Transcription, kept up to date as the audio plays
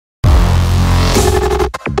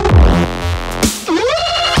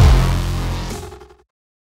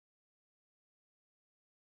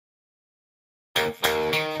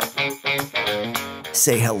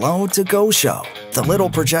Say hello to GoShow, the little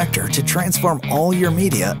projector to transform all your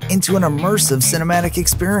media into an immersive cinematic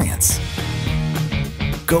experience.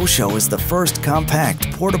 GoShow is the first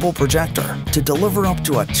compact portable projector to deliver up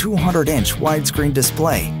to a 200-inch widescreen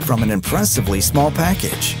display from an impressively small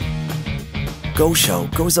package.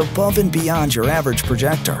 GoShow goes above and beyond your average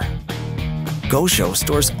projector. GoShow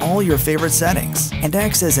stores all your favorite settings and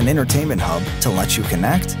acts as an entertainment hub to let you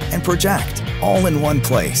connect and project all in one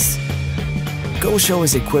place. GoShow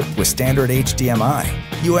is equipped with standard HDMI,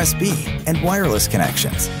 USB, and wireless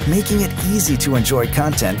connections, making it easy to enjoy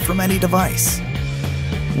content from any device.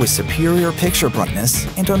 With superior picture brightness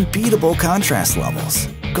and unbeatable contrast levels,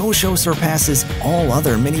 GoShow surpasses all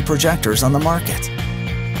other mini projectors on the market.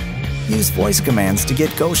 Use voice commands to get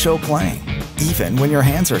GoShow playing, even when your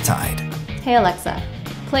hands are tied. Hey Alexa,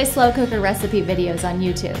 play slow cooker recipe videos on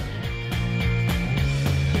YouTube.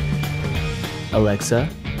 Alexa,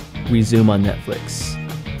 resume on Netflix.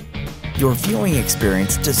 Your viewing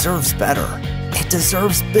experience deserves better. It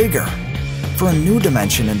deserves bigger. For a new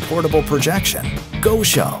dimension in portable projection,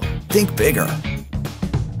 GoShow. Think bigger.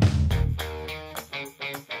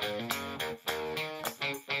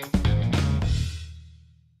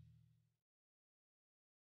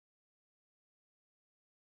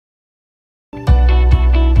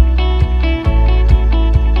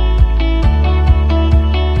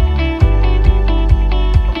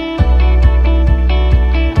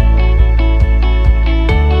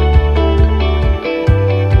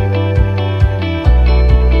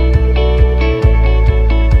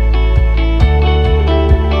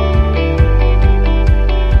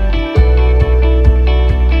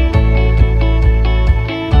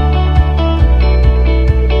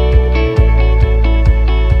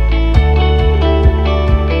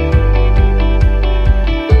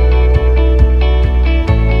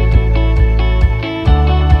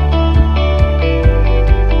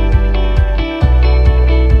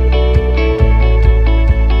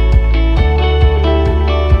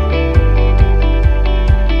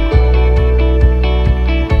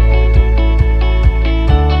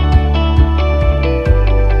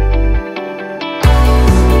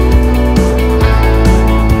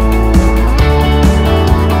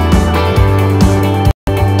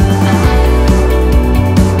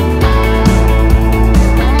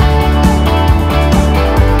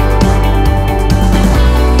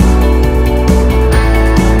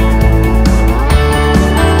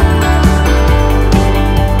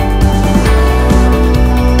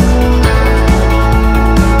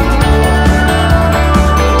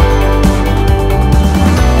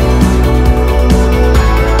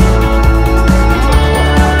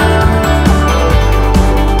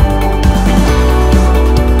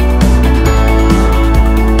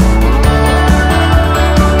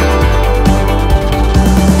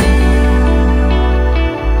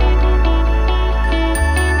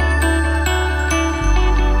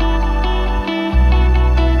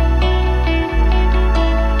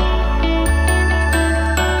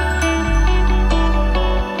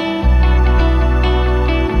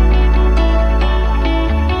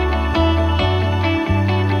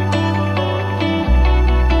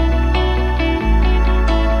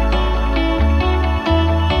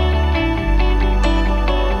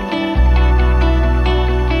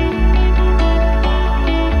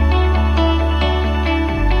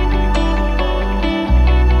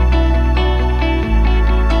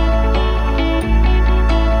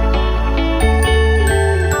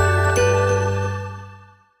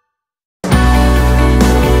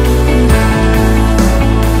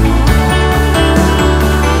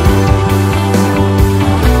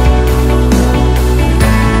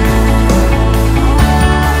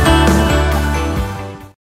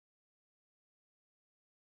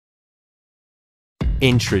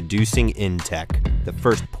 Introducing InTech, the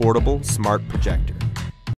first portable smart projector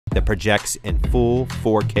that projects in full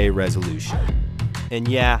 4K resolution. And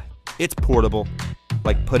yeah, it's portable,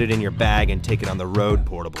 like put it in your bag and take it on the road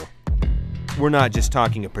portable. We're not just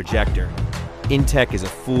talking a projector. InTech is a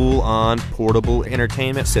full-on portable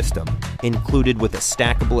entertainment system, included with a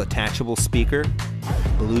stackable attachable speaker,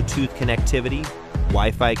 Bluetooth connectivity,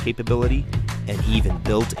 Wi-Fi capability, and even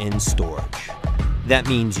built-in storage. That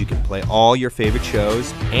means you can play all your favorite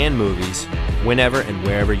shows and movies whenever and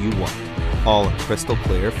wherever you want, all in crystal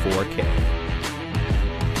clear 4K.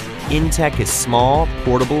 InTech is small,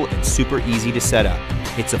 portable, and super easy to set up.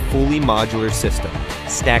 It's a fully modular system,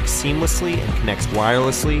 stacks seamlessly and connects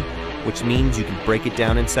wirelessly, which means you can break it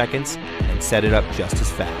down in seconds and set it up just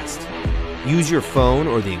as fast. Use your phone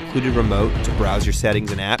or the included remote to browse your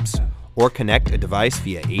settings and apps, or connect a device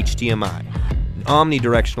via HDMI.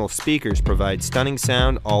 Omnidirectional speakers provide stunning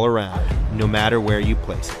sound all around, no matter where you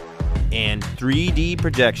place it. And 3D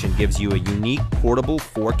projection gives you a unique portable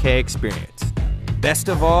 4K experience. Best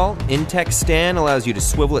of all, Intech Stand allows you to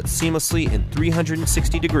swivel it seamlessly in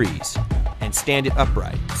 360 degrees and stand it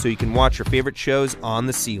upright so you can watch your favorite shows on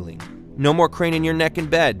the ceiling. No more craning your neck in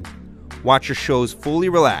bed. Watch your shows fully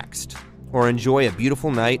relaxed or enjoy a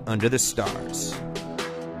beautiful night under the stars.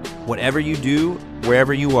 Whatever you do,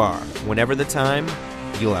 wherever you are, whenever the time,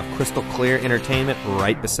 you'll have crystal clear entertainment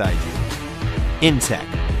right beside you. Intech,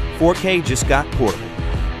 4K just got portable.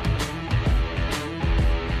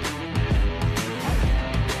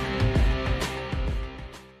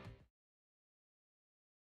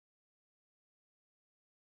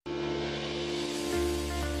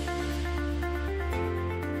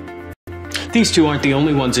 These two aren't the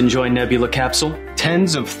only ones enjoying Nebula Capsule.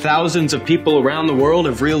 Tens of thousands of people around the world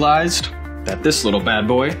have realized that this little bad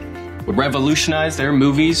boy would revolutionize their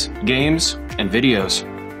movies, games, and videos.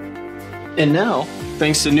 And now,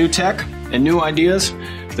 thanks to new tech and new ideas,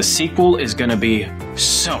 the sequel is gonna be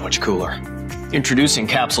so much cooler. Introducing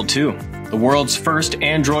Capsule 2, the world's first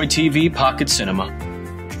Android TV pocket cinema.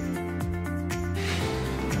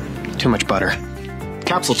 Too much butter.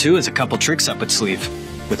 Capsule 2 has a couple tricks up its sleeve.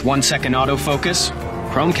 With 1-second autofocus,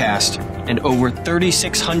 Chromecast, and over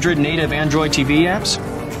 3,600 native Android TV apps,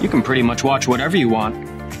 you can pretty much watch whatever you want,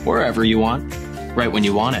 wherever you want, right when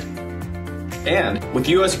you want it. And with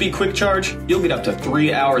USB Quick Charge, you'll get up to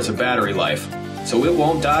 3 hours of battery life, so it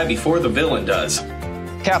won't die before the villain does.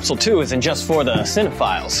 Capsule 2 isn't just for the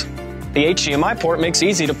cinephiles. The HDMI port makes it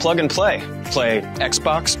easy to plug and play. Play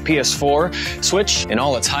Xbox, PS4, Switch, in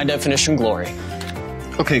all its high-definition glory.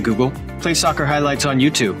 Okay, Google, play soccer highlights on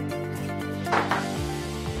YouTube.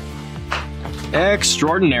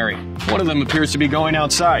 Extraordinary. One of them appears to be going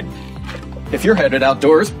outside. If you're headed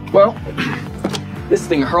outdoors, well, this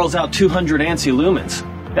thing hurls out 200 ANSI lumens.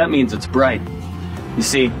 That means it's bright. You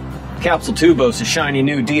see, Capsule 2 boasts a shiny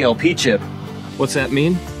new DLP chip. What's that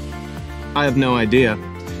mean? I have no idea,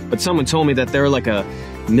 but someone told me that there are like a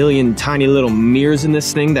million tiny little mirrors in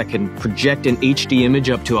this thing that can project an HD image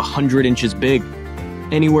up to 100 inches big,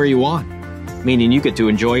 anywhere you want, meaning you get to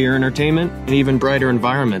enjoy your entertainment in even brighter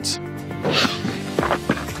environments.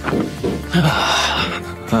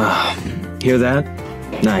 Hear that?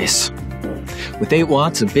 Nice. With 8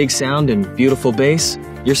 watts of big sound and beautiful bass,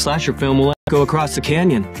 your slasher film will echo across the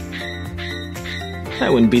canyon. I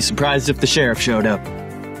wouldn't be surprised if the sheriff showed up.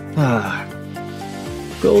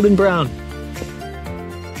 Golden brown.